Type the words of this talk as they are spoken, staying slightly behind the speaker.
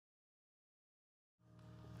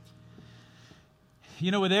You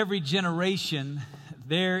know, with every generation,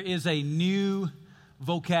 there is a new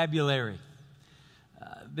vocabulary.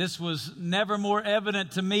 This was never more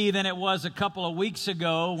evident to me than it was a couple of weeks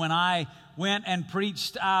ago when I went and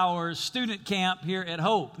preached our student camp here at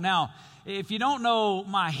Hope. Now, if you don't know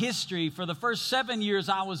my history, for the first 7 years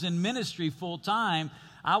I was in ministry full time,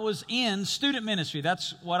 I was in student ministry.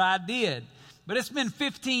 That's what I did. But it's been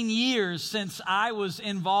 15 years since I was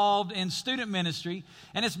involved in student ministry,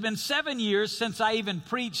 and it's been 7 years since I even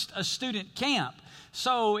preached a student camp.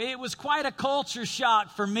 So it was quite a culture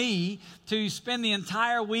shock for me to spend the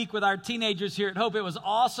entire week with our teenagers here at Hope. It was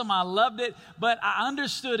awesome. I loved it. But I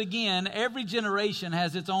understood, again, every generation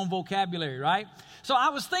has its own vocabulary, right? So I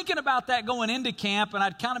was thinking about that going into camp, and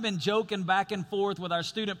I'd kind of been joking back and forth with our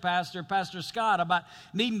student pastor, Pastor Scott, about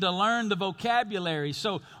needing to learn the vocabulary.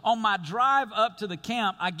 So on my drive up to the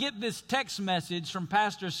camp, I get this text message from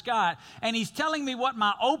Pastor Scott, and he's telling me what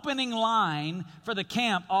my opening line for the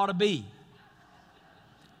camp ought to be.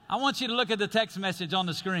 I want you to look at the text message on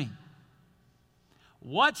the screen.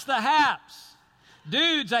 What's the haps?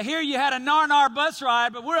 Dudes, I hear you had a nar bus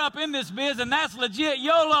ride, but we're up in this biz, and that's legit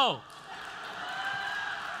YOLO.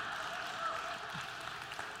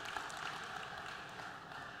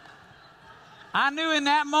 I knew in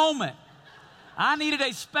that moment I needed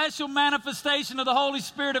a special manifestation of the Holy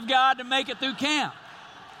Spirit of God to make it through camp.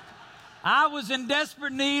 I was in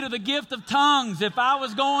desperate need of the gift of tongues if I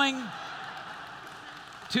was going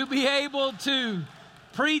to be able to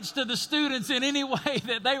preach to the students in any way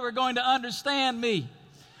that they were going to understand me.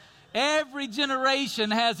 Every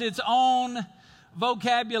generation has its own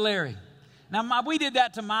vocabulary. Now, we did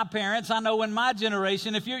that to my parents. I know in my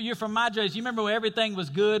generation, if you're from my generation, you remember when everything was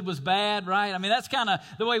good, was bad, right? I mean, that's kind of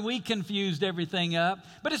the way we confused everything up.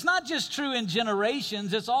 But it's not just true in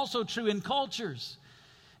generations, it's also true in cultures.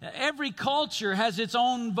 Every culture has its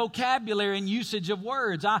own vocabulary and usage of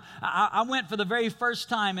words. I went for the very first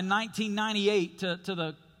time in 1998 to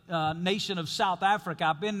the nation of South Africa.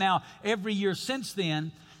 I've been now every year since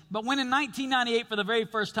then. But went in 1998 for the very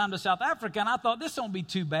first time to South Africa, and I thought, this won't be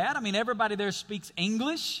too bad. I mean, everybody there speaks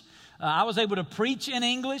English. I was able to preach in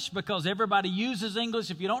English because everybody uses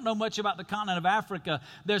English. If you don't know much about the continent of Africa,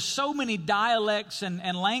 there's so many dialects and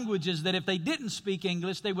languages that if they didn't speak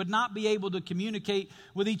English, they would not be able to communicate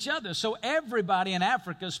with each other. So everybody in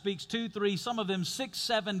Africa speaks 2, 3, some of them 6,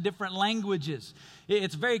 7 different languages.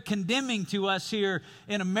 It's very condemning to us here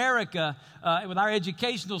in America with our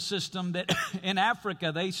educational system that in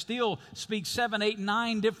Africa they still speak 7, 8,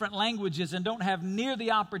 9 different languages and don't have near the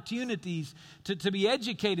opportunities to be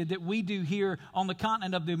educated that we do here on the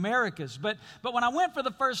continent of the Americas. But when I went for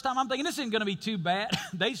the first time, I'm thinking this isn't going to be too bad.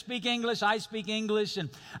 They speak English, I speak English, and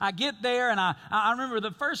I get there, and I remember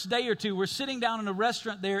the first day or two, we're sitting down in a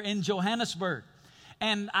restaurant there in Johannesburg.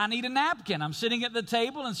 And I need a napkin. I'm sitting at the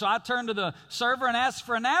table, and so I turn to the server and ask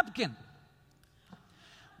for a napkin.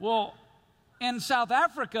 Well, in South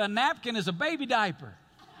Africa, a napkin is a baby diaper.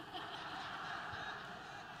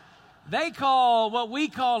 They call what we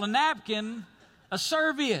call a napkin a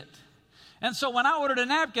serviette. And so when I ordered a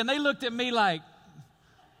napkin, they looked at me like,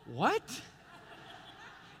 what?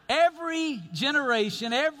 Every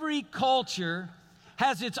generation, every culture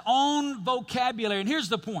has its own vocabulary. And here's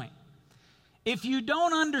the point. If you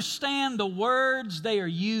don't understand the words they are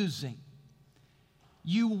using,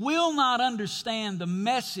 you will not understand the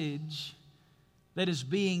message that is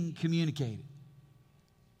being communicated.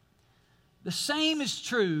 The same is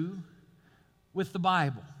true with the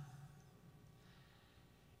Bible.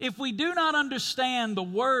 If we do not understand the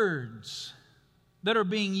words that are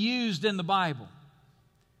being used in the Bible,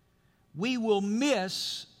 we will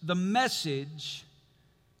miss the message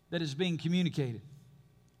that is being communicated.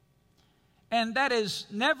 And that is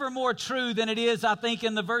never more true than it is, I think,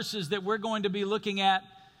 in the verses that we're going to be looking at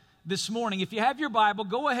this morning. If you have your Bible,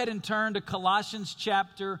 go ahead and turn to Colossians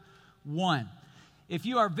chapter 1. If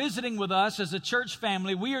you are visiting with us as a church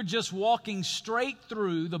family, we are just walking straight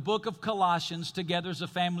through the book of Colossians together as a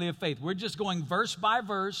family of faith. We're just going verse by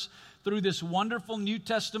verse through this wonderful New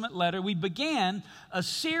Testament letter. We began a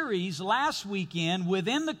series last weekend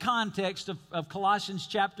within the context of Colossians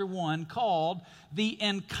chapter 1 called The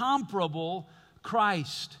Incomparable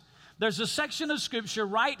Christ. There's a section of Scripture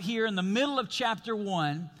right here in the middle of chapter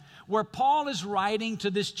 1 where Paul is writing to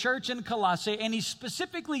this church in Colossae, and he's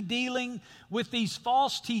specifically dealing with these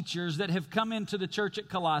false teachers that have come into the church at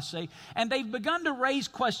Colossae, and they've begun to raise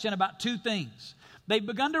question about two things. They've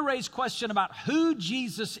begun to raise question about who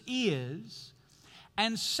Jesus is,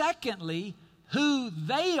 and secondly, who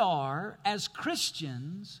they are as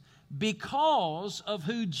Christians because of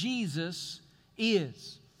who Jesus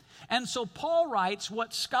is. And so Paul writes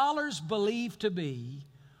what scholars believe to be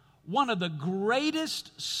one of the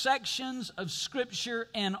greatest sections of Scripture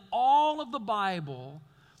in all of the Bible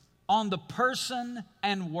on the person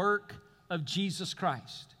and work of Jesus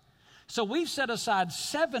Christ. So we've set aside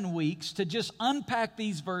 7 weeks to just unpack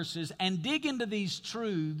these verses and dig into these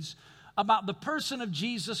truths about the person of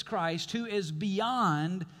Jesus Christ, who is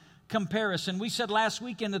beyond comparison. We said last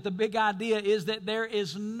weekend that the big idea is that there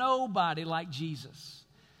is nobody like Jesus.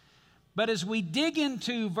 But as we dig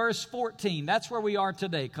into verse 14, that's where we are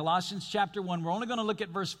today, Colossians chapter 1. We're only going to look at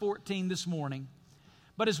verse 14 this morning.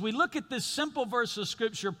 But as we look at this simple verse of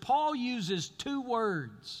Scripture, Paul uses 2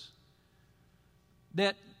 words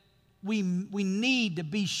that we need to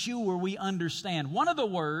be sure we understand. One of the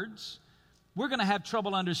words we're going to have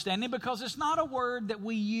trouble understanding because it's not a word that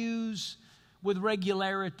we use with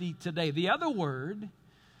regularity today. The other word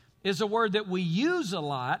is a word that we use a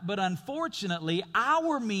lot, but unfortunately,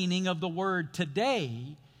 our meaning of the word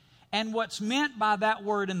today and what's meant by that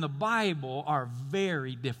word in the Bible are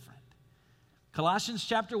very different. Colossians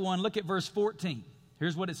chapter 1, look at verse 14.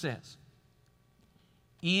 Here's what it says.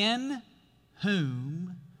 In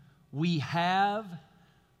whom we have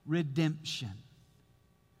redemption,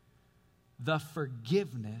 the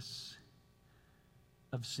forgiveness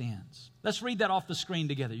of sins. Let's read that off the screen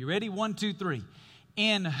together. You ready? 1, 2, 3.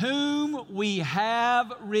 In whom we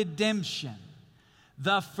have redemption,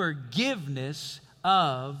 the forgiveness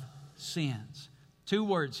of sins. 2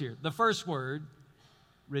 words here. The first word,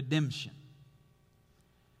 redemption.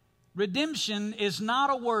 Redemption is not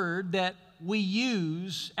a word that we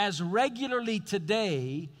use as regularly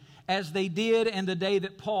today as they did in the day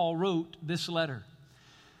that Paul wrote this letter.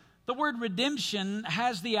 The word redemption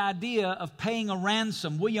has the idea of paying a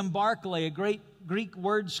ransom. William Barclay, a great Greek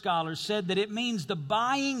word scholar, said that it means the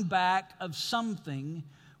buying back of something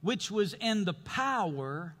which was in the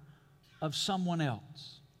power of someone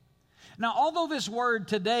else. Now, although this word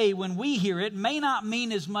today, when we hear it, may not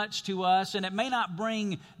mean as much to us, and it may not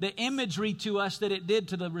bring the imagery to us that it did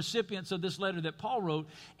to the recipients of this letter that Paul wrote,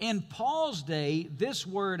 in Paul's day, this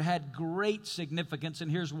word had great significance,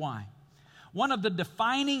 and here's why. One of the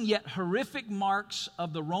defining yet horrific marks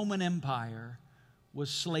of the Roman Empire was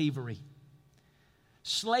slavery.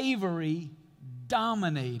 Slavery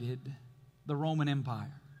dominated the Roman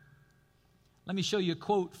Empire. Let me show you a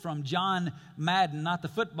quote from John Madden, not the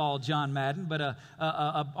football John Madden, but an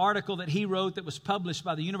article that he wrote that was published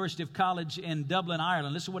by the University of College in Dublin,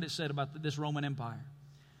 Ireland. Listen to what it said about this Roman Empire.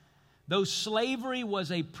 Though slavery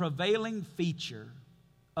was a prevailing feature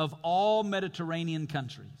of all Mediterranean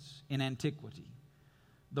countries in antiquity,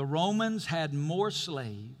 the Romans had more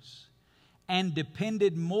slaves and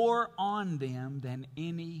depended more on them than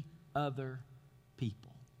any other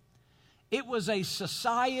people. It was a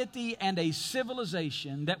society and a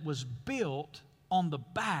civilization that was built on the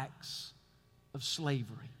backs of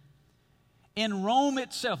slavery. In Rome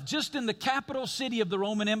itself, just in the capital city of the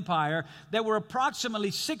Roman Empire, there were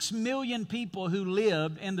approximately 6 million people who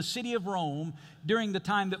lived in the city of Rome during the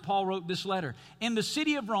time that Paul wrote this letter. In the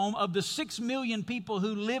city of Rome, of the 6 million people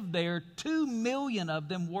who lived there, 2 million of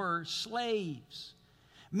them were slaves.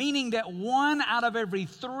 Meaning that 1 out of every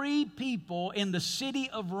 3 people in the city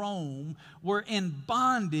of Rome were in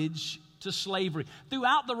bondage to slavery.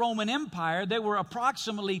 Throughout the Roman Empire, there were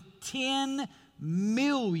approximately 10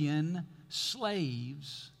 million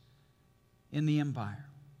slaves in the empire.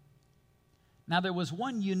 Now, there was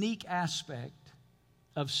one unique aspect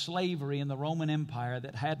of slavery in the Roman Empire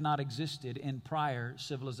that had not existed in prior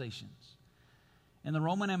civilizations. In the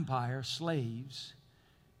Roman Empire, slaves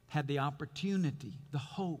had the opportunity, the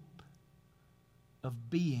hope of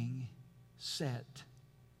being set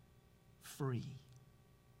free.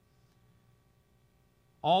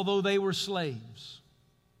 Although they were slaves,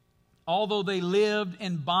 although they lived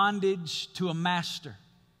in bondage to a master,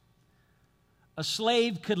 a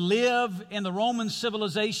slave could live in the Roman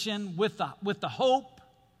civilization with the hope,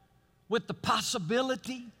 with the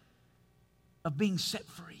possibility of being set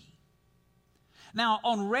free. Now,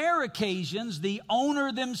 on rare occasions, the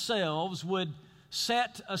owner themselves would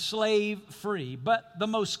set a slave free. But the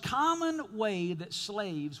most common way that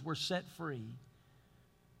slaves were set free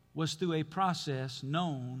was through a process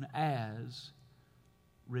known as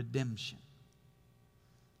redemption.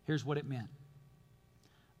 Here's what it meant.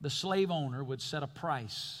 The slave owner would set a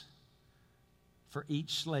price for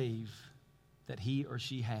each slave that he or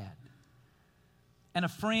she had. And a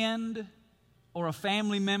friend or a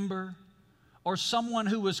family member or someone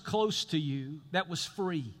who was close to you that was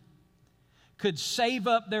free could save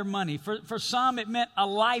up their money. For some, it meant a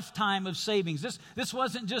lifetime of savings. This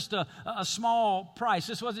wasn't just a small price.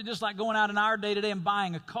 This wasn't just like going out in our day-to-day and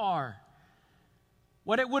buying a car.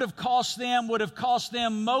 What it would have cost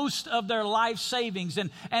them most of their life savings.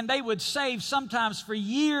 And they would save sometimes for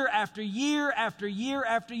year after year after year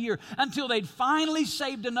after year until they'd finally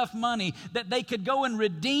saved enough money that they could go and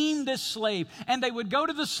redeem this slave. And they would go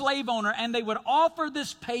to the slave owner and they would offer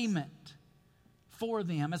this payment for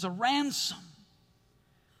them as a ransom.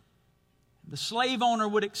 The slave owner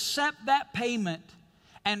would accept that payment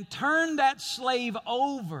and turn that slave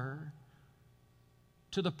over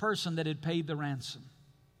to the person that had paid the ransom.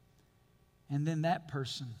 And then that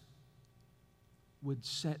person would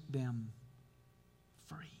set them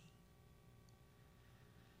free.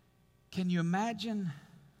 Can you imagine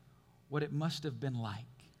what it must have been like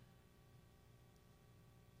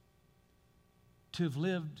to have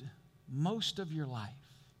lived most of your life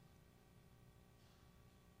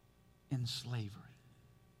in slavery?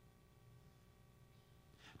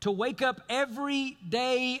 To wake up every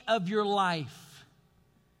day of your life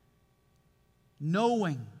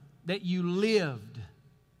knowing that you lived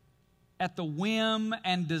at the whim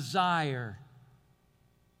and desire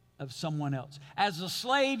of someone else. As a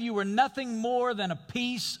slave, you were nothing more than a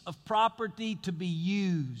piece of property to be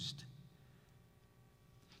used.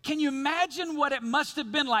 Can you imagine what it must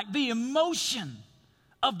have been like, the emotion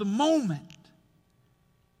of the moment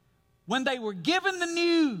when they were given the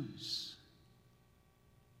news?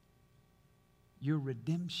 Your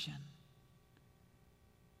redemption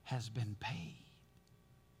has been paid.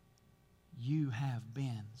 You have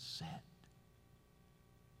been set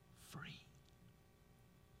free.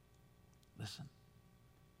 Listen,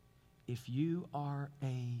 if you are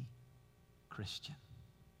a Christian,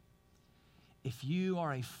 if you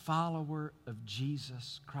are a follower of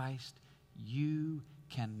Jesus Christ, you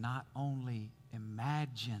can not only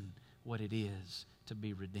imagine what it is to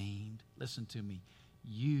be redeemed. Listen to me.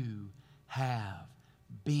 You have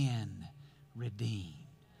been redeemed.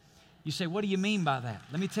 You say, what do you mean by that?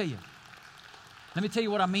 Let me tell you. Let me tell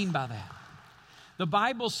you what I mean by that. The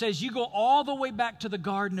Bible says you go all the way back to the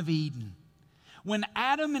Garden of Eden. When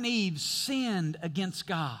Adam and Eve sinned against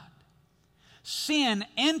God, sin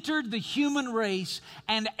entered the human race,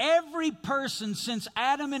 and every person since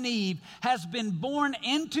Adam and Eve has been born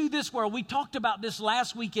into this world. We talked about this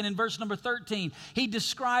last weekend in verse number 13. He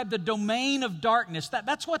described the domain of darkness.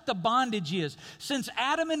 That's what the bondage is. Since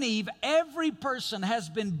Adam and Eve, every person has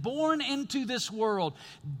been born into this world,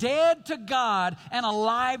 dead to God and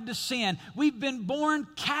alive to sin. We've been born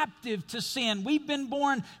captive to sin. We've been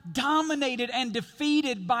born dominated and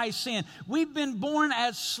defeated by sin. We've been born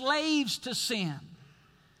as slaves to sin.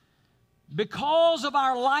 Because of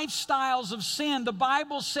our lifestyles of sin, the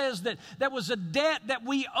Bible says that there was a debt that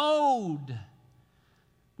we owed.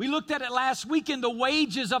 We looked at it last weekend. The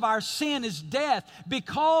wages of our sin is death.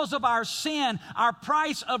 Because of our sin, our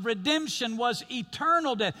price of redemption was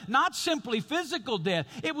eternal death. Not simply physical death.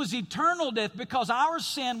 It was eternal death because our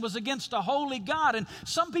sin was against a holy God. And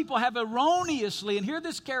some people have erroneously, and hear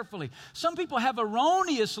this carefully, some people have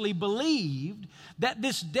erroneously believed that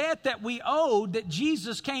this debt that we owed, that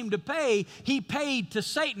Jesus came to pay, He paid to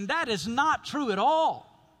Satan. That is not true at all.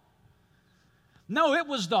 No, it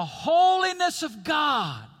was the holiness of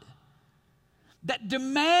God that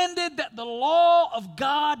demanded that the law of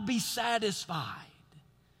God be satisfied.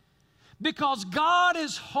 Because God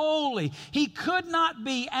is holy, He could not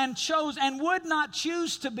be and chose and would not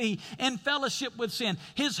choose to be in fellowship with sin.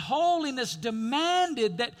 His holiness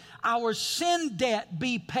demanded that our sin debt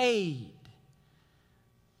be paid.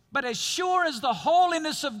 But as sure as the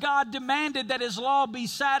holiness of God demanded that His law be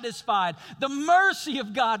satisfied, the mercy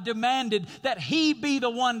of God demanded that He be the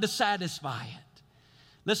one to satisfy it.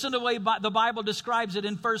 Listen to the way the Bible describes it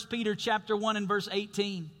in 1 Peter chapter 1 and verse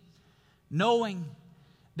 18. Knowing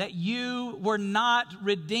that you were not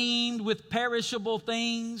redeemed with perishable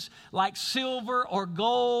things like silver or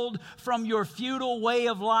gold from your futile way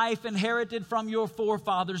of life inherited from your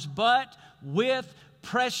forefathers, but with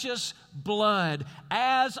precious blood,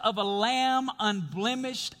 as of a lamb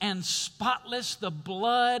unblemished and spotless, the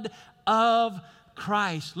blood of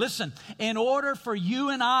Christ. Listen, in order for you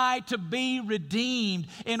and I to be redeemed,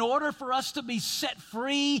 in order for us to be set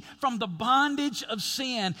free from the bondage of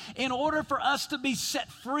sin, in order for us to be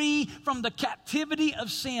set free from the captivity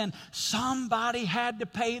of sin, somebody had to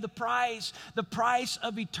pay the price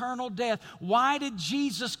of eternal death. Why did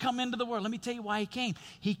Jesus come into the world? Let me tell you why He came.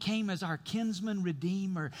 He came as our kinsman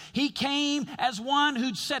redeemer. He came as one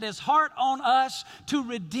who'd set His heart on us to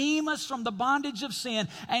redeem us from the bondage of sin.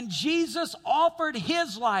 And Jesus offered offered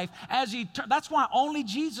His life as eternal. That's why only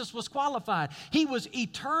Jesus was qualified. He was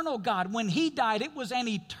eternal God. When He died, it was an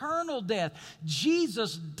eternal death.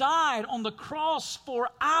 Jesus died on the cross for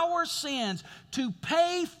our sins to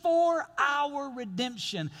pay for our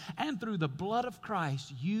redemption. And through the blood of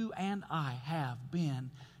Christ, you and I have been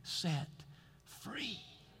set free.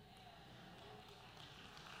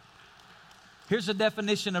 Here's a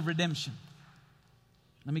definition of redemption.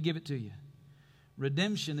 Let me give it to you.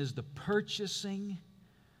 Redemption is the purchasing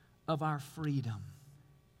of our freedom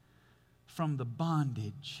from the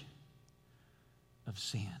bondage of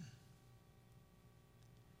sin.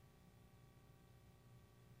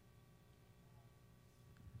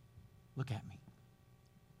 Look at me.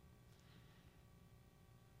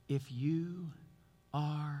 If you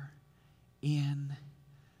are in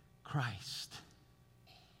Christ,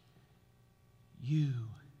 you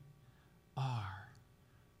are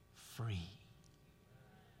free.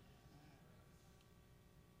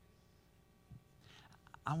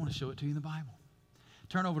 I want to show it to you in the Bible.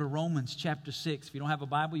 Turn over to Romans chapter 6. If you don't have a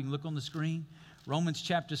Bible, you can look on the screen. Romans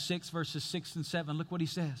chapter 6, verses 6 and 7. Look what he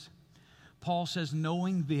says. Paul says,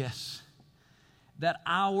 knowing this, that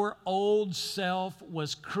our old self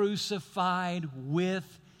was crucified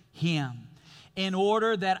with Him, in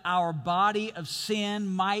order that our body of sin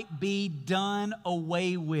might be done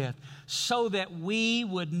away with, so that we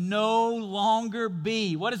would no longer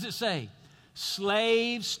be, what does it say?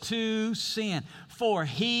 Slaves to sin. For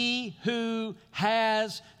he who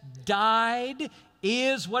has died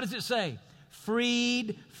is, what does it say?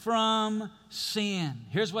 Freed from sin.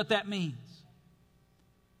 Here's what that means.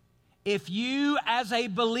 If you as a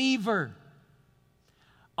believer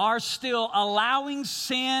are still allowing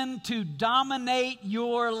sin to dominate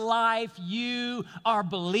your life, you are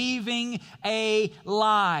believing a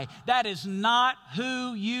lie. That is not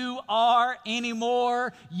who you are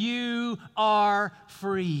anymore. You are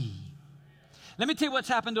free. Let me tell you what's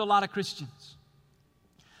happened to a lot of Christians.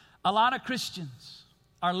 A lot of Christians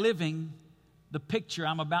are living the picture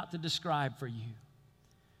I'm about to describe for you.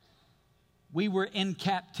 We were in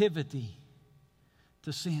captivity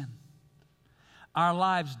to sin. Our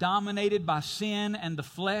lives dominated by sin and the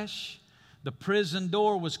flesh. The prison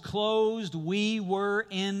door was closed. We were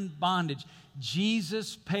in bondage.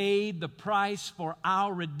 Jesus paid the price for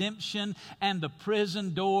our redemption, and the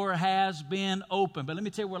prison door has been opened. But let me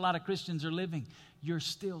tell you where a lot of Christians are living. You're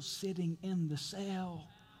still sitting in the cell.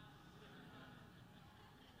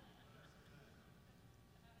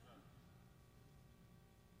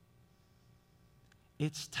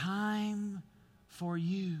 It's time for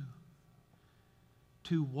you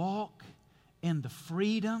to walk in the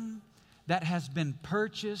freedom that has been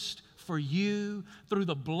purchased for you through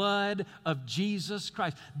the blood of Jesus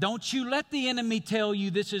Christ. Don't you let the enemy tell you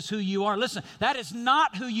this is who you are. Listen, that is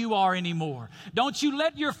not who you are anymore. Don't you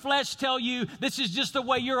let your flesh tell you this is just the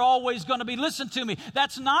way you're always going to be. Listen to me.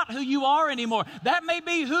 That's not who you are anymore. That may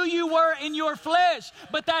be who you were in your flesh,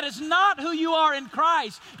 but that is not who you are in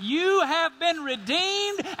Christ. You have been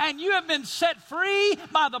redeemed and you have been set free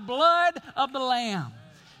by the blood of the Lamb.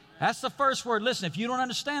 That's the first word. Listen, if you don't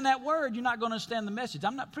understand that word, you're not going to understand the message.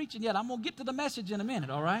 I'm not preaching yet. I'm going to get to the message in a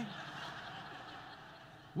minute, all right?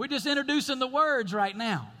 We're just introducing the words right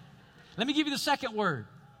now. Let me give you the second word.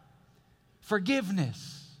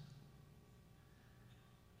 Forgiveness.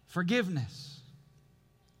 Forgiveness.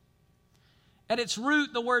 At its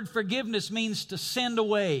root, the word forgiveness means to send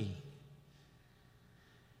away.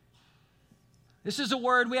 This is a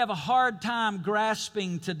word we have a hard time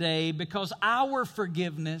grasping today because our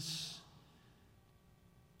forgiveness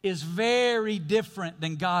is very different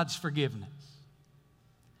than God's forgiveness.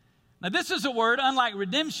 Now, this is a word, unlike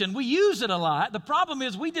redemption, we use it a lot. The problem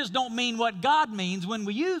is we just don't mean what God means when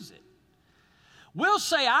we use it. We'll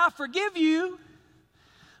say, I forgive you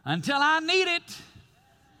until I need it.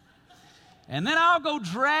 And then I'll go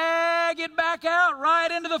drag it back out right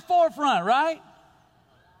into the forefront, right?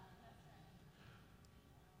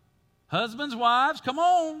 Husbands, wives, come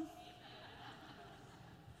on.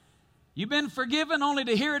 You've been forgiven only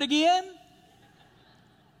to hear it again,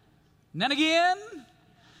 and then again,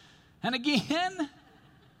 and again.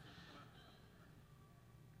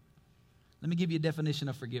 Let me give you a definition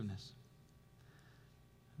of forgiveness.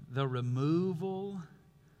 The removal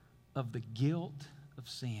of the guilt of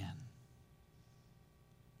sin,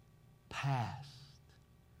 past,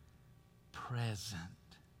 present,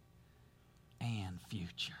 and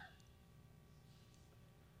future.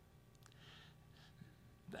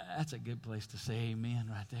 That's a good place to say amen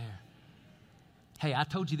right there. Hey, I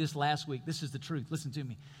told you this last week. This is the truth. Listen to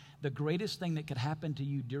me. The greatest thing that could happen to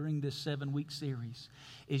you during this 7-week series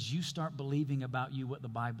is you start believing about you what the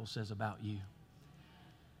Bible says about you.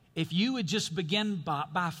 If you would just begin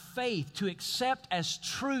by faith to accept as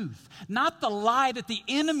truth, not the lie that the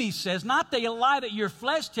enemy says, not the lie that your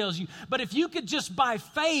flesh tells you, but if you could just by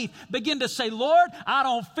faith begin to say, Lord, I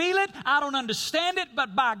don't feel it, I don't understand it,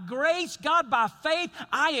 but by grace, God, by faith,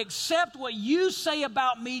 I accept what you say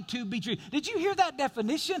about me to be true. Did you hear that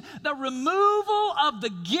definition? The removal of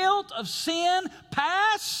the guilt of sin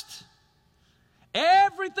past,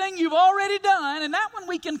 everything you've already done, and that one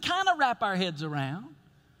we can kind of wrap our heads around.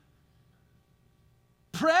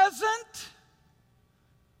 Present,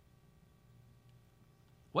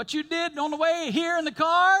 what you did on the way here in the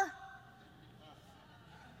car,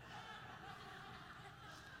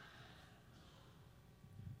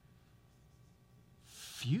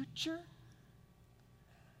 future.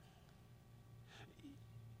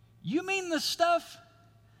 You mean the stuff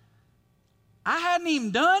I hadn't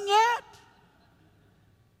even done yet?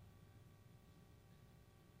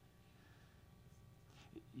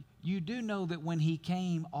 You do know that when he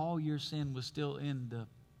came, all your sin was still in the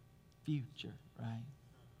future, right?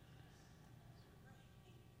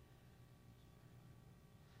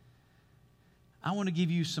 I want to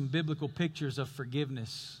give you some biblical pictures of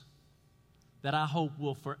forgiveness that I hope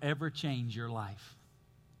will forever change your life.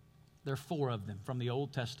 There are 4 of them from the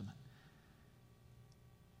Old Testament.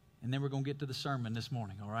 And then we're going to get to the sermon this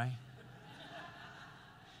morning, all right?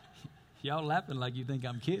 Y'all laughing like you think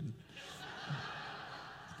I'm kidding.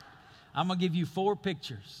 I'm going to give you 4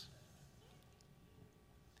 pictures.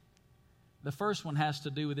 The first one has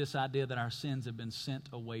to do with this idea that our sins have been sent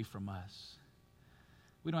away from us.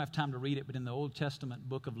 We don't have time to read it, but in the Old Testament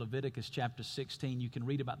book of Leviticus chapter 16, you can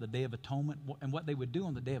read about the Day of Atonement. And what they would do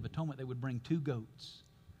on the Day of Atonement, they would bring 2 goats.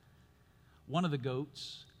 One of the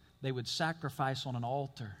goats, they would sacrifice on an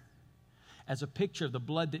altar as a picture of the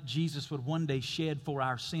blood that Jesus would one day shed for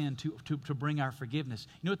our sin to bring our forgiveness.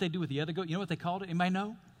 You know what they do with the other goat? You know what they called it? Anybody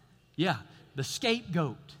know? Yeah, the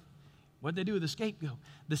scapegoat. What did they do with the scapegoat?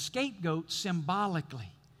 The scapegoat symbolically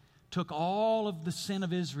took all of the sin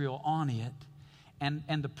of Israel on it, and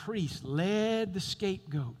the priest led the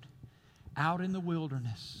scapegoat out in the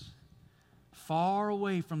wilderness, far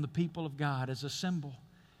away from the people of God, as a symbol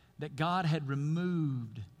that God had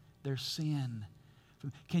removed their sin.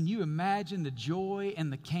 Can you imagine the joy in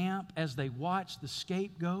the camp as they watched the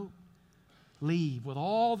scapegoat leave with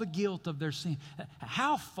all the guilt of their sin?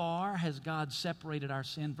 How far has God separated our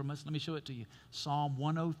sin from us? Let me show it to you. Psalm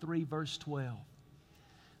 103, verse 12.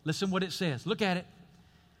 Listen what it says. Look at it.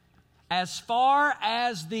 As far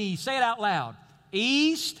as the, say it out loud,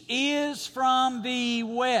 east is from the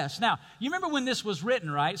west. Now, you remember when this was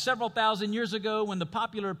written, right? Several thousand years ago, when the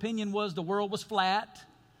popular opinion was the world was flat,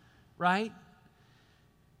 right?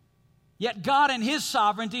 Yet God in His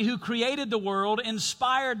sovereignty, who created the world,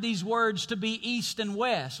 inspired these words to be east and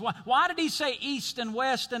west. Why did He say east and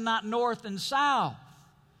west and not north and south?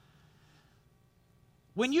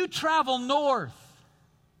 When you travel north,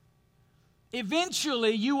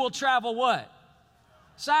 eventually you will travel what?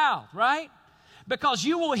 South, right? Because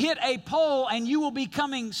you will hit a pole and you will be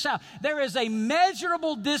coming south. There is a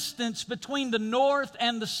measurable distance between the north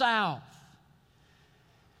and the south.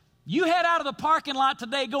 You head out of the parking lot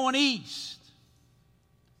today going east.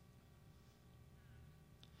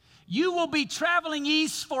 You will be traveling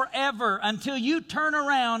east forever until you turn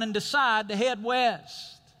around and decide to head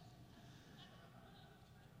west.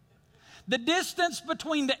 The distance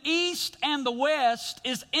between the east and the west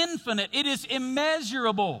is infinite. It is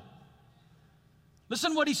immeasurable.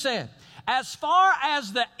 Listen what he said. As far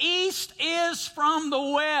as the east is from the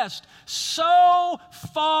west, so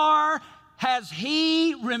far has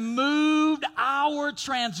He removed our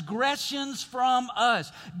transgressions from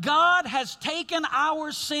us. God has taken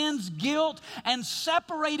our sin's guilt and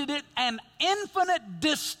separated it an infinite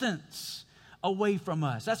distance away from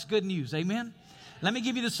us. That's good news. Amen? Let me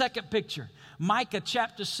give you the second picture. Micah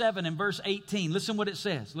chapter 7 and verse 18. Listen what it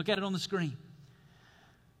says. Look at it on the screen.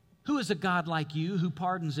 Who is a God like you who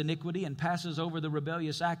pardons iniquity and passes over the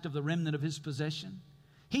rebellious act of the remnant of His possession?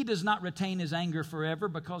 He does not retain His anger forever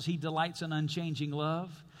because He delights in unchanging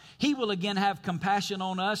love. He will again have compassion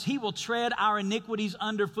on us. He will tread our iniquities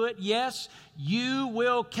underfoot. Yes, you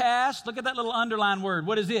will cast. Look at that little underlined word.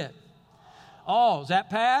 What is it? All. Is that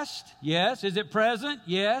past? Yes. Is it present?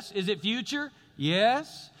 Yes. Is it future?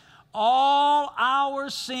 Yes. All our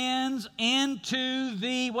sins into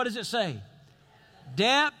the, what does it say?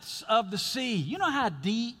 Depths of the sea. You know how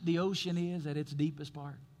deep the ocean is at its deepest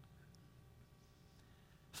part?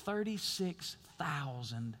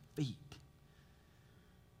 36,000 feet.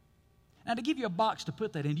 Now, to give you a box to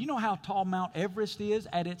put that in, do you know how tall Mount Everest is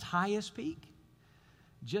at its highest peak?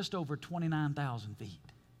 Just over 29,000 feet.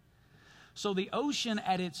 So the ocean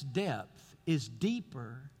at its depth is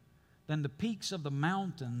deeper than the peaks of the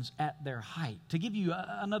mountains at their height. To give you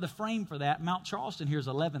another frame for that, Mount Charleston here is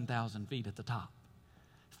 11,000 feet at the top.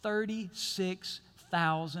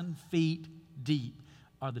 36,000 feet deep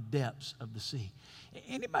are the depths of the sea.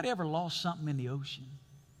 Anybody ever lost something in the ocean?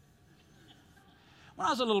 When I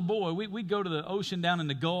was a little boy, we'd go to the ocean down in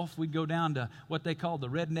the Gulf. We'd go down to what they call the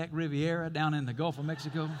Redneck Riviera down in the Gulf of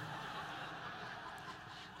Mexico.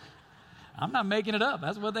 I'm not making it up.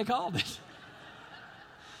 That's what they called it.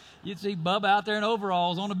 You'd see Bubba out there in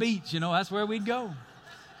overalls on the beach. That's where we'd go.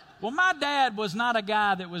 Well, my dad was not a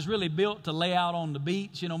guy that was really built to lay out on the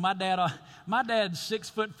beach. My dad's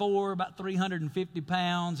 6'4", about 350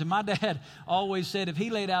 pounds. And my dad always said if he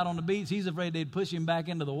laid out on the beach, he's afraid they'd push him back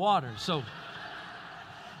into the water. So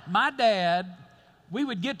my dad, we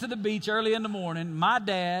would get to the beach early in the morning. My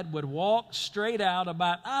dad would walk straight out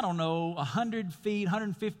about, 100 feet,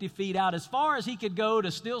 150 feet out, as far as he could go to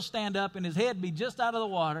still stand up and his head be just out of the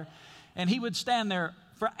water. And he would stand there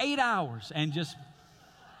for 8 hours and just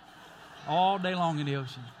all day long in the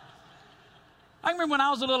ocean. I remember when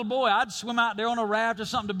I was a little boy, I'd swim out there on a raft or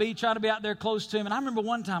something to be, try to be out there close to him. And I remember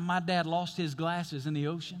one time my dad lost his glasses in the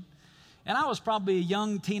ocean. And I was probably a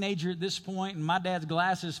young teenager at this point, and my dad's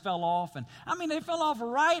glasses fell off. And they fell off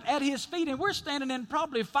right at his feet, and we're standing in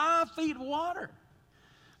probably 5 feet of water.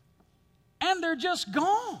 And they're just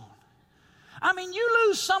gone. You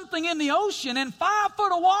lose something in the ocean in 5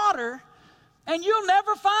 foot of water, and you'll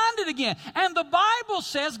never find it again. And the Bible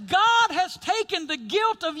says God has taken the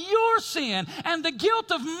guilt of your sin and the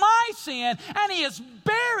guilt of my sin, and He has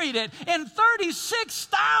buried it in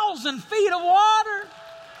 36,000 feet of water.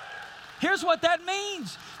 Here's what that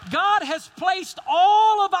means. God has placed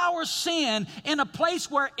all of our sin in a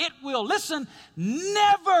place where it will, listen,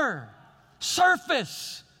 never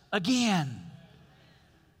surface again.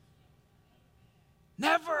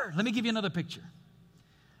 Never. Let me give you another picture.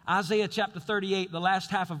 Isaiah chapter 38, the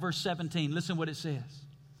last half of verse 17. Listen what it says.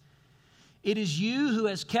 It is you who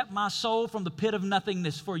has kept my soul from the pit of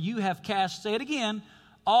nothingness, for you have cast, say it again,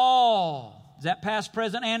 all. Is that past,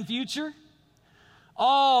 present, and future?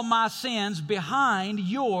 All my sins behind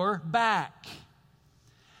your back.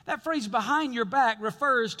 That phrase behind your back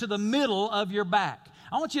refers to the middle of your back.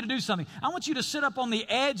 I want you to do something. I want you to sit up on the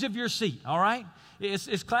edge of your seat, all right?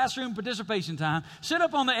 It's classroom participation time. Sit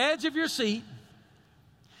up on the edge of your seat.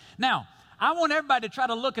 Now, I want everybody to try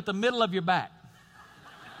to look at the middle of your back.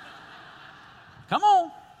 Come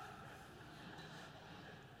on.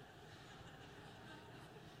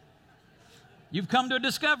 You've come to a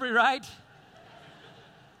discovery, right?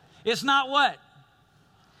 It's not what?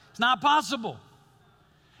 It's not possible.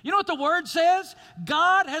 You know what the Word says?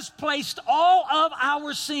 God has placed all of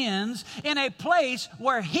our sins in a place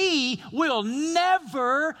where He will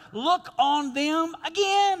never look on them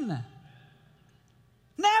again.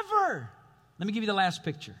 Never. Let me give you the last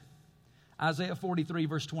picture. Isaiah 43,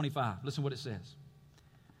 verse 25. Listen what it says.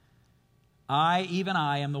 I, even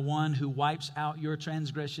I, am the one who wipes out your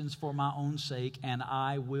transgressions for my own sake, and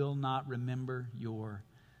I will not remember your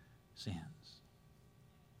sins.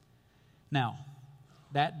 Now,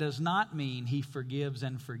 that does not mean He forgives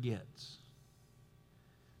and forgets.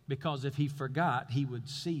 Because if He forgot, He would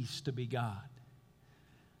cease to be God.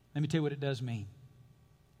 Let me tell you what it does mean.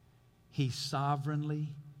 He sovereignly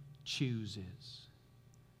chooses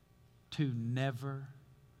to never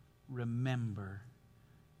remember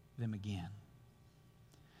them again.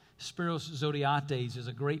 Spiros Zodhiates is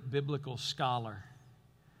a great biblical scholar.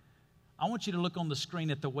 I want you to look on the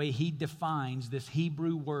screen at the way he defines this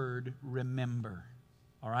Hebrew word remember.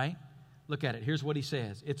 All right? Look at it. Here's what he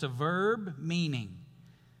says. It's a verb meaning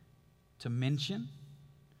to mention,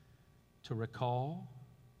 to recall,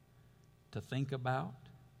 to think about,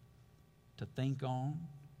 to think on,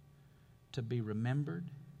 to be remembered,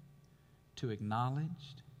 to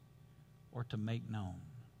acknowledged, or to make known.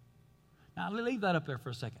 Now, leave that up there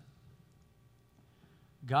for a second.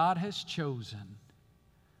 God has chosen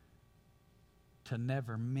to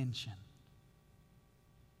never mention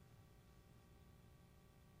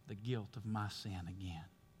the guilt of my sin again.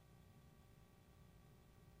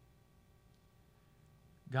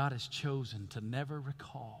 God has chosen to never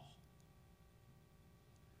recall.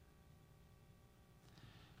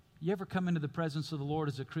 You ever come into the presence of the Lord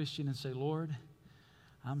as a Christian and say, Lord,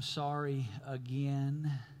 I'm sorry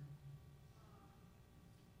again?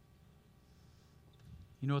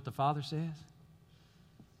 You know what the Father says?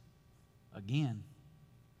 Again.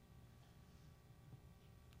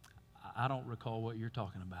 I don't recall what you're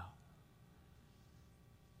talking about.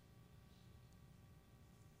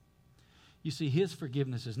 You see, His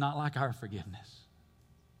forgiveness is not like our forgiveness.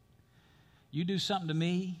 You do something to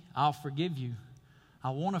me, I'll forgive you. I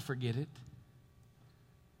want to forget it.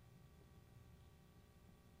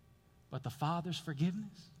 But the Father's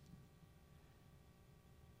forgiveness,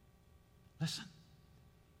 listen,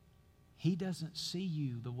 He doesn't see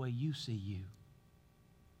you the way you see you.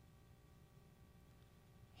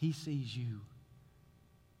 He sees you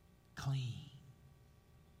clean.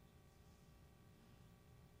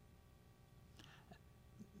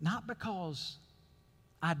 Not because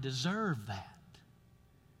I deserve that.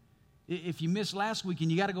 If you missed last week,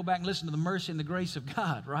 and you got to go back and listen to the mercy and the grace of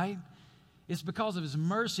God, right? It's because of His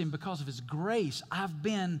mercy and because of His grace I've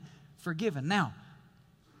been forgiven. Now,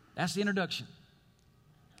 that's the introduction.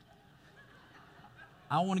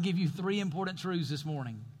 I want to give you 3 important truths this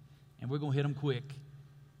morning, and we're going to hit them quick.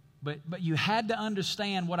 But you had to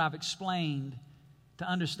understand what I've explained to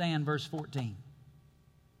understand verse 14.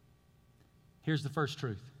 Here's the first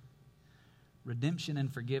truth. Redemption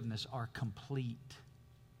and forgiveness are complete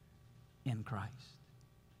in Christ.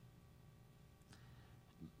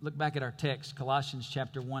 Look back at our text, Colossians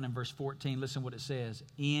chapter 1 and verse 14. Listen what it says.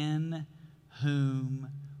 In whom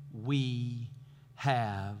we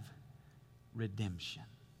have redemption.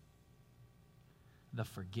 The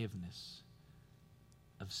forgiveness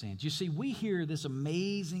of sins. You see, we hear this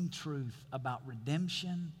amazing truth about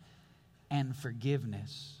redemption and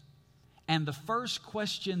forgiveness. And the first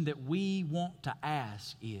question that we want to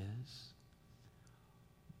ask is,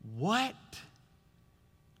 what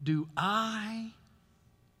do I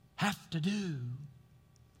have to do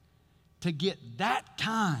to get that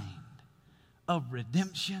kind of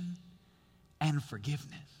redemption and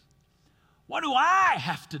forgiveness? What do I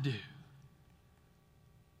have to do?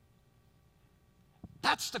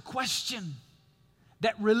 That's the question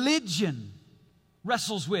that religion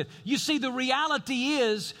wrestles with. You see, the reality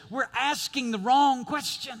is we're asking the wrong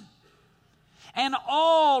question. And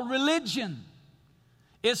all religion,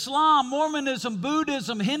 Islam, Mormonism,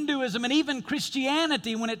 Buddhism, Hinduism, and even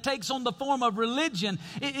Christianity, when it takes on the form of religion,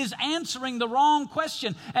 it is answering the wrong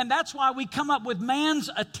question. And that's why we come up with man's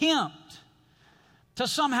attempt to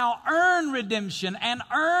somehow earn redemption and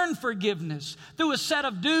earn forgiveness through a set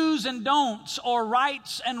of do's and don'ts, or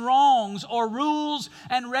rights and wrongs, or rules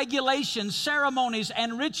and regulations, ceremonies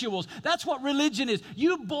and rituals. That's what religion is.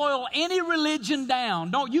 You boil any religion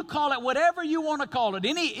down. Don't you call it whatever you want to call it.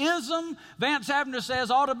 Any ism, Vance Havner says,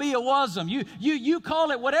 ought to be a wasm. You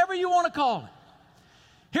call it whatever you want to call it.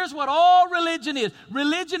 Here's what all religion is.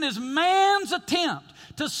 Religion is man's attempt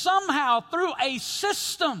to somehow, through a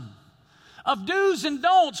system of do's and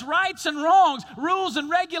don'ts, rights and wrongs, rules and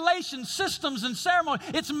regulations, systems and ceremony.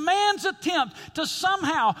 It's man's attempt to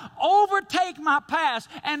somehow overtake my past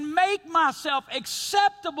and make myself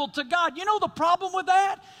acceptable to God. You know the problem with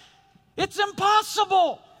that? It's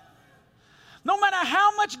impossible. No matter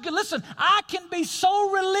how much, listen, I can be so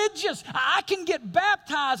religious. I can get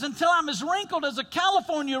baptized until I'm as wrinkled as a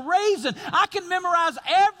California raisin. I can memorize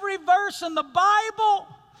every verse in the Bible.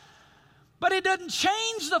 But it doesn't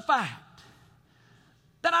change the fact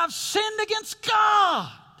that I've sinned against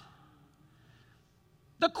God.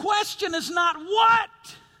 The question is not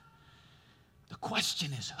what. The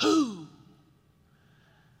question is who.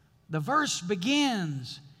 The verse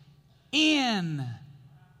begins, in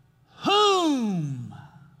whom.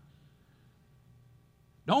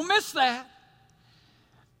 Don't miss that.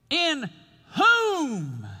 In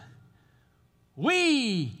whom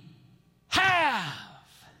we have.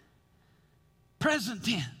 Present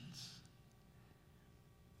tense.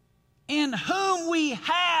 In whom we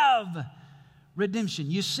have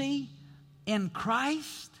redemption. You see, in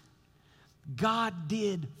Christ, God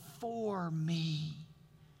did for me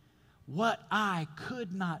what I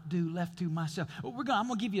could not do left to myself. I'm going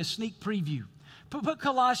to give you a sneak preview. Put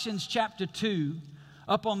Colossians chapter 2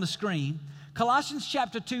 up on the screen. Colossians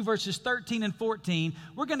chapter 2, verses 13 and 14.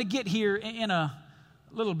 We're going to get here in a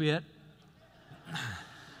little bit.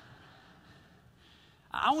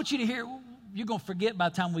 I want you to hear. You're going to forget by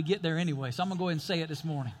the time we get there anyway, so I'm going to go ahead and say it this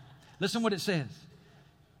morning. Listen what it says.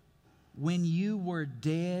 When you were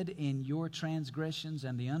dead in your transgressions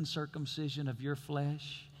and the uncircumcision of your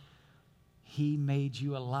flesh, He made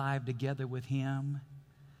you alive together with Him,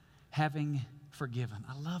 having forgiven.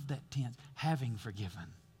 I love that tense, having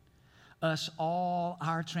forgiven us all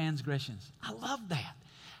our transgressions. I love that.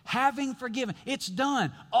 Having forgiven. It's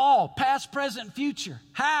done. All, past, present, future.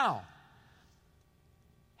 How?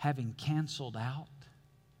 Having canceled out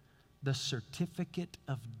the certificate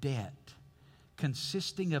of debt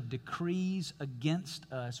consisting of decrees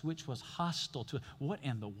against us, which was hostile to us. What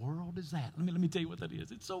in the world is that? Let me tell you what that is.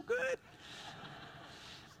 It's so good.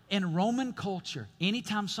 In Roman culture,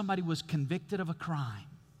 anytime somebody was convicted of a crime,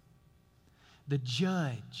 the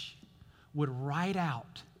judge would write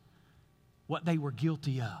out what they were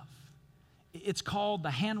guilty of. It's called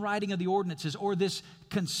the handwriting of the ordinances, or these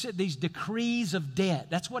decrees of debt.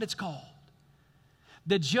 That's what it's called.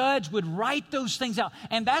 The judge would write those things out.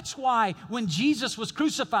 And that's why when Jesus was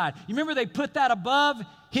crucified, you remember they put that above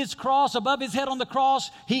his cross, above his head on the cross?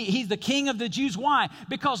 He's the King of the Jews. Why?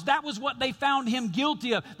 Because that was what they found him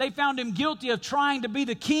guilty of. They found him guilty of trying to be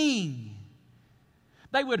the king.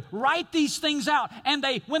 They would write these things out, and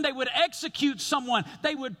when they would execute someone,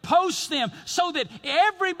 they would post them so that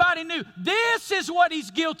everybody knew this is what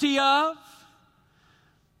he's guilty of.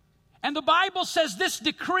 And the Bible says this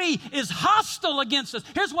decree is hostile against us.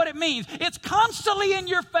 Here's what it means. It's constantly in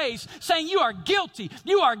your face saying you are guilty,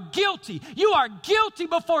 you are guilty, you are guilty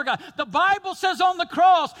before God. The Bible says on the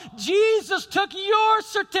cross, Jesus took your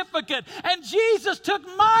certificate and Jesus took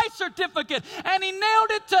my certificate and he nailed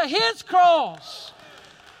it to his cross.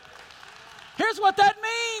 Here's what that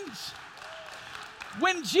means.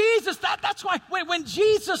 When Jesus, that's why when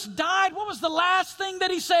Jesus died, what was the last thing that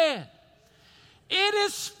he said? It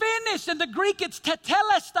is finished. In the Greek, it's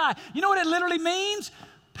tetelestai. You know what it literally means?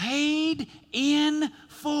 Paid in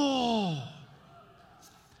full.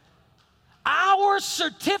 Our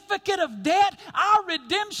certificate of debt, our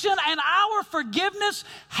redemption, and our forgiveness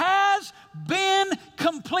has been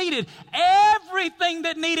completed. Everything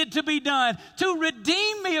that needed to be done to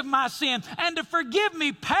redeem me of my sin and to forgive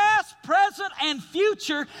me past, present, and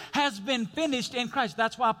future has been finished in Christ.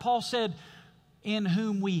 That's why Paul said, in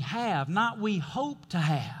whom we have, not we hope to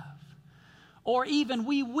have, or even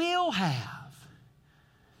we will have.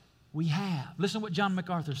 We have. Listen to what John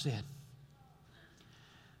MacArthur said.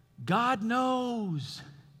 God knows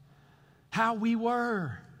how we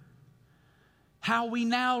were, how we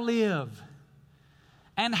now live,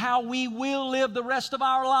 and how we will live the rest of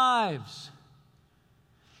our lives.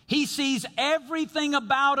 He sees everything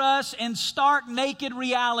about us in stark, naked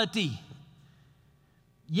reality.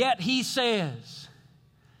 Yet he says,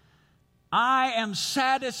 I am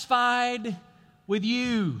satisfied with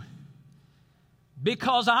you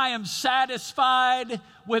because I am satisfied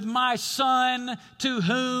with my Son to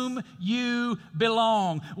whom you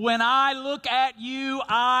belong. When I look at you,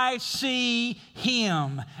 I see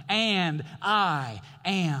him and I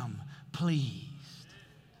am pleased.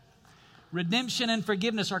 Redemption and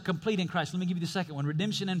forgiveness are complete in Christ. Let me give you the second one.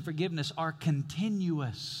 Redemption and forgiveness are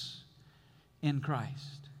continuous in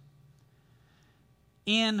Christ.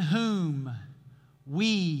 In whom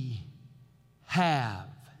we have.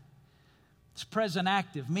 It's present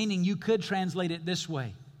active, meaning you could translate it this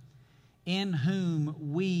way. In whom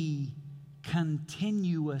we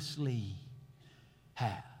continuously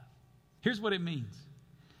have. Here's what it means.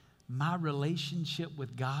 My relationship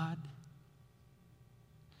with God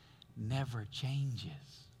never changes.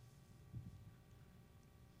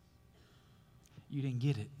 You didn't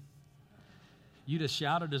get it. You'd have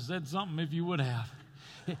shouted or said something if you would have.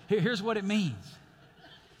 Here's what it means.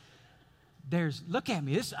 Look at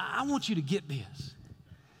me. I want you to get this.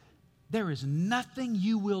 There is nothing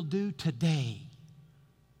you will do today,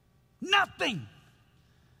 nothing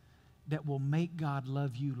that will make God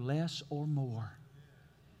love you less or more.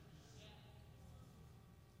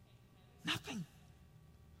 Nothing.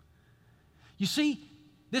 You see,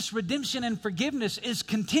 this redemption and forgiveness is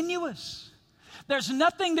continuous. There's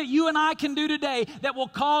nothing that you and I can do today that will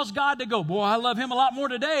cause God to go, boy, I love him a lot more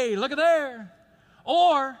today. Look at there.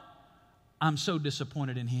 Or, I'm so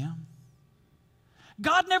disappointed in him.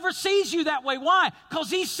 God never sees you that way. Why? Because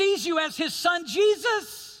he sees you as his Son,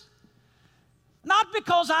 Jesus. Not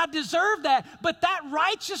because I deserve that, but that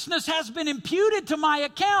righteousness has been imputed to my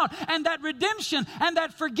account, and that redemption and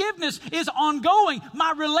that forgiveness is ongoing.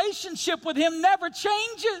 My relationship with him never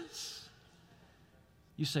changes.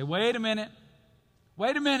 You say, wait a minute.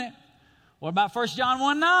 What about 1 John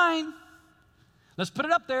 1:9? Let's put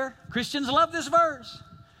it up there. Christians love this verse.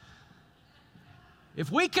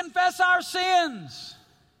 If we confess our sins,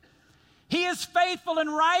 he is faithful and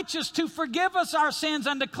righteous to forgive us our sins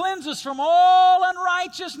and to cleanse us from all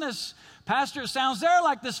unrighteousness. Pastor, it sounds there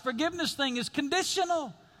like this forgiveness thing is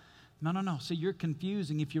conditional. No. See, you're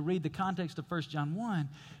confusing. If you read the context of 1 John 1,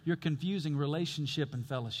 you're confusing relationship and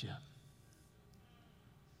fellowship.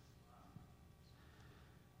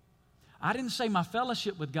 I didn't say my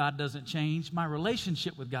fellowship with God doesn't change. My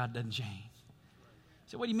relationship with God doesn't change.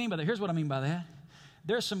 So what do you mean by that? Here's what I mean by that.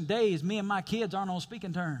 There's some days me and my kids aren't on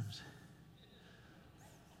speaking terms.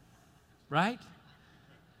 Right?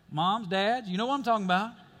 Moms, dads, you know what I'm talking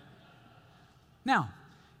about. Now,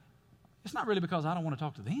 it's not really because I don't want to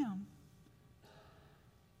talk to them.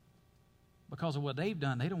 Because of what they've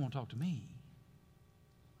done, they don't want to talk to me.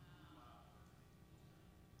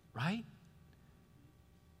 right?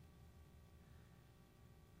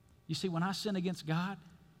 You see, when I sin against God,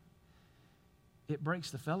 it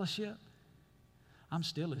breaks the fellowship. I'm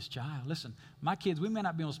still His child. Listen, my kids, we may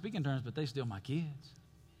not be on speaking terms, but they still my kids.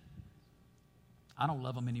 I don't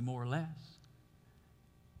love them any more or less.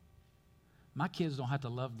 My kids don't have to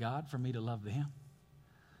love God for me to love them.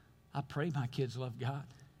 I pray my kids love God.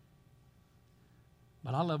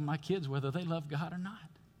 But I love my kids whether they love God or not.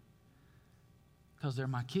 Because they're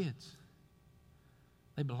my kids.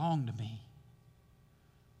 They belong to me.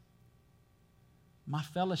 My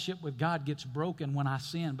fellowship with God gets broken when I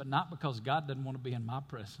sin, but not because God doesn't want to be in my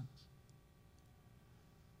presence.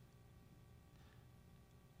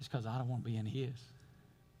 It's because I don't want to be in His.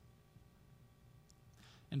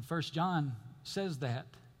 And 1 John says that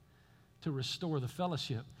to restore the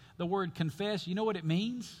fellowship. The word confess, you know what it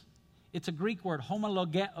means? It's a Greek word,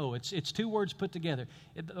 homologeo. It's two words put together.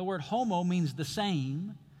 The word homo means the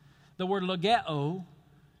same. The word logeo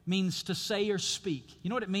means to say or speak. You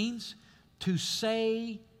know what it means? To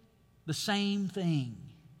say the same thing.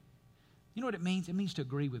 You know what it means? It means to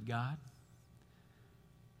agree with God.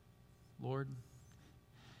 Lord,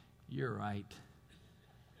 you're right.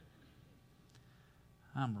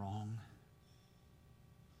 I'm wrong.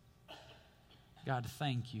 God,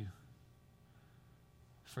 thank you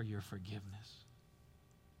for your forgiveness.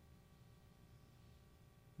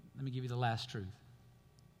 Let me give you the last truth.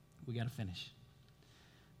 We got to finish.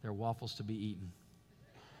 There are waffles to be eaten.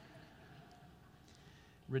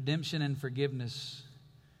 Redemption and forgiveness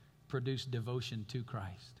produce devotion to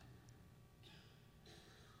Christ.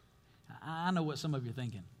 I know what some of you are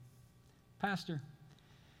thinking. Pastor,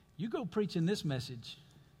 you go preaching this message.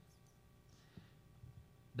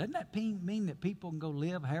 Doesn't that mean that people can go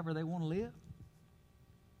live however they want to live?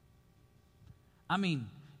 I mean,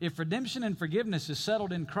 if redemption and forgiveness is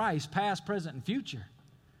settled in Christ, past, present, and future,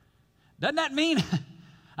 doesn't that mean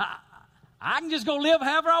I can just go live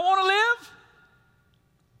however I want to live?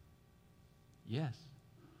 Yes.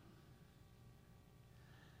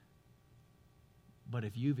 But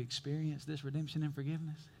if you've experienced this redemption and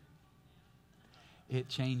forgiveness, it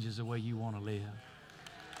changes the way you want to live.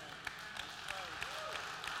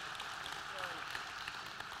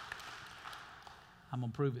 I'm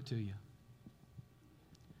going to prove it to you.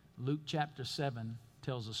 Luke chapter 7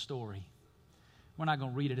 tells a story. We're not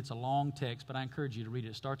going to read it. It's a long text, but I encourage you to read it.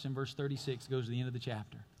 It starts in verse 36, goes to the end of the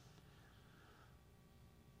chapter.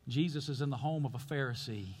 Jesus is in the home of a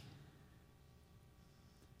Pharisee,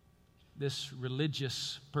 this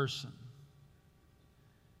religious person.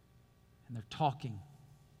 And they're talking,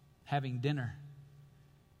 having dinner.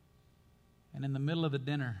 And in the middle of the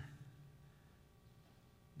dinner,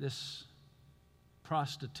 this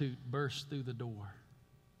prostitute bursts through the door.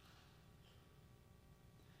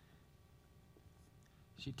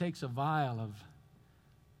 She takes a vial of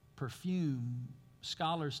perfume,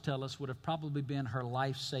 scholars tell us would have probably been her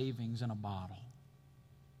life savings in a bottle.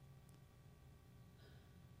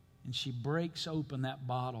 And she breaks open that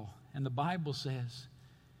bottle. And the Bible says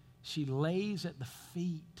she lays at the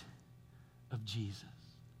feet of Jesus.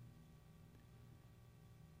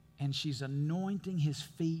 And she's anointing His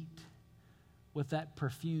feet with that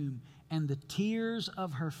perfume. And the tears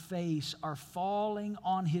of her face are falling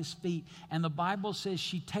on His feet. And the Bible says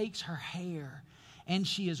she takes her hair and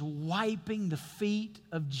she is wiping the feet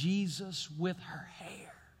of Jesus with her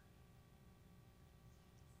hair.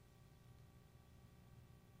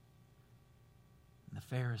 And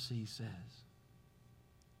the Pharisee says,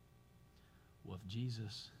 well, if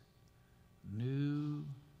Jesus knew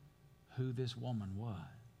who this woman was,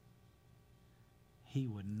 He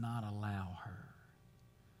would not allow her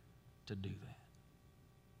to do that.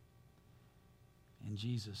 And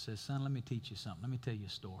Jesus says, son, let me teach you something. Let me tell you a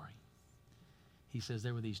story. He says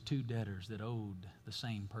there were these two debtors that owed the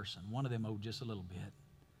same person. One of them owed just a little bit,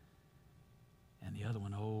 and the other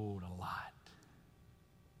one owed a lot.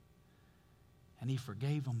 And He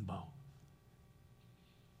forgave them both.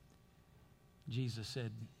 Jesus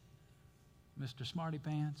said, Mr. Smarty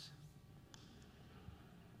Pants,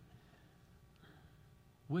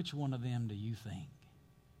 which one of them do you think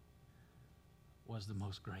was the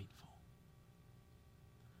most grateful?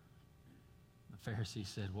 The Pharisee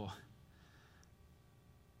said, well,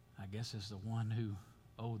 I guess it's the one who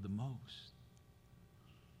owed the most.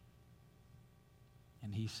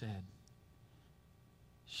 And He said,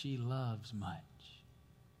 she loves much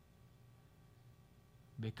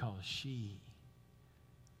because she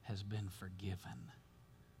has been forgiven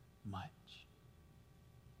much.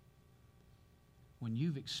 When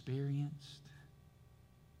you've experienced,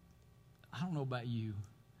 I don't know about you,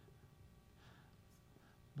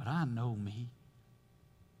 but I know me.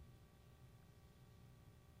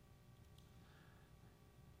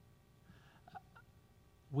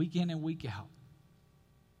 week in and week out.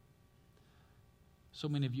 So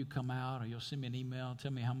many of you come out, or you'll send me an email,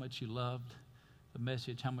 tell me how much you loved the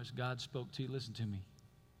message, how much God spoke to you. Listen to me.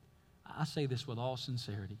 I say this with all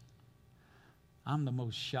sincerity. I'm the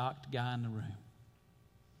most shocked guy in the room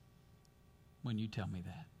when you tell me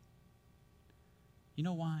that. You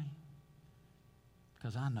know why?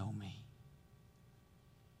 Because I know me.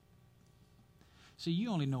 See, you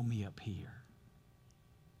only know me up here.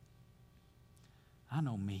 I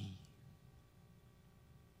know me.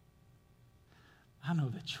 I know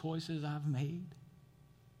the choices I've made.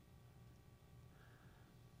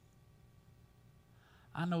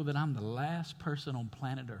 I know that I'm the last person on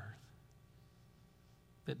planet Earth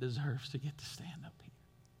that deserves to get to stand up here.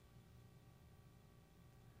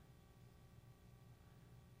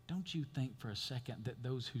 Don't you think for a second that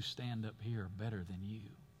those who stand up here are better than you.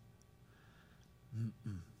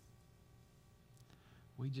 Mm-mm.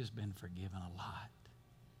 We've just been forgiven a lot.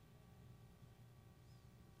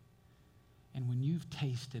 And when you've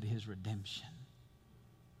tasted his redemption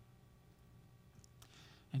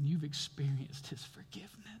and you've experienced his forgiveness,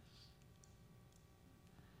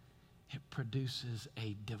 it produces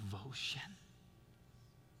a devotion.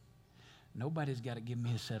 Nobody's got to give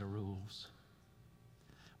me a set of rules.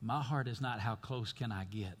 My heart is not how close can I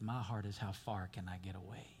get. My heart is how far can I get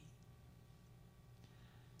away.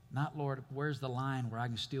 Not, Lord, where's the line where I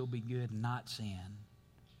can still be good and not sin?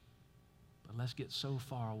 But let's get so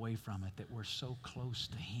far away from it that we're so close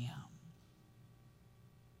to him.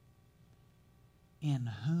 In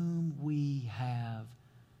whom we have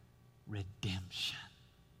redemption,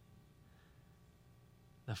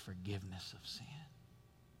 the forgiveness of sin.